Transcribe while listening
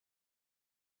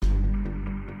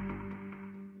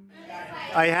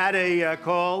I had a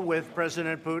call with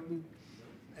President Putin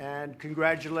and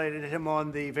congratulated him on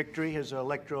the victory, his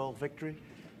electoral victory.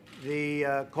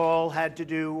 The call had to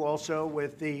do also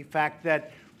with the fact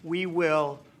that we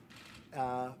will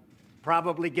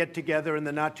probably get together in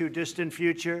the not-too-distant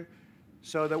future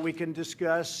so that we can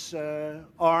discuss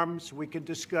arms. We can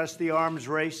discuss the arms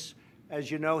race.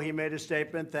 As you know, he made a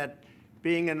statement that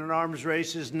being in an arms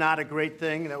race is not a great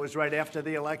thing. That was right after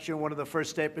the election, one of the first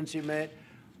statements he made.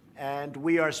 And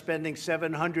we are spending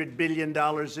 $700 billion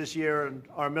this year on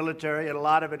our military, and a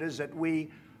lot of it is that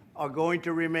we are going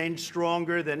to remain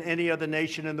stronger than any other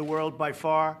nation in the world by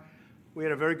far. We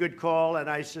had a very good call, and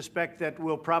I suspect that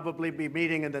we'll probably be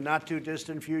meeting in the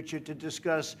not-too-distant future to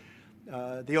discuss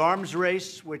the arms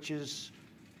race, which is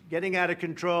getting out of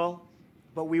control,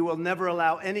 but we will never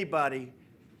allow anybody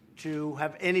to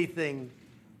have anything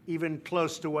even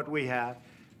close to what we have,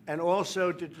 and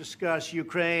also to discuss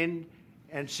Ukraine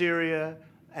and Syria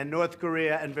and North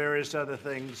Korea and various other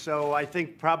things. So I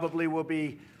think probably we'll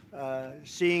be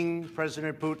seeing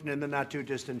President Putin in the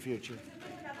not-too-distant future.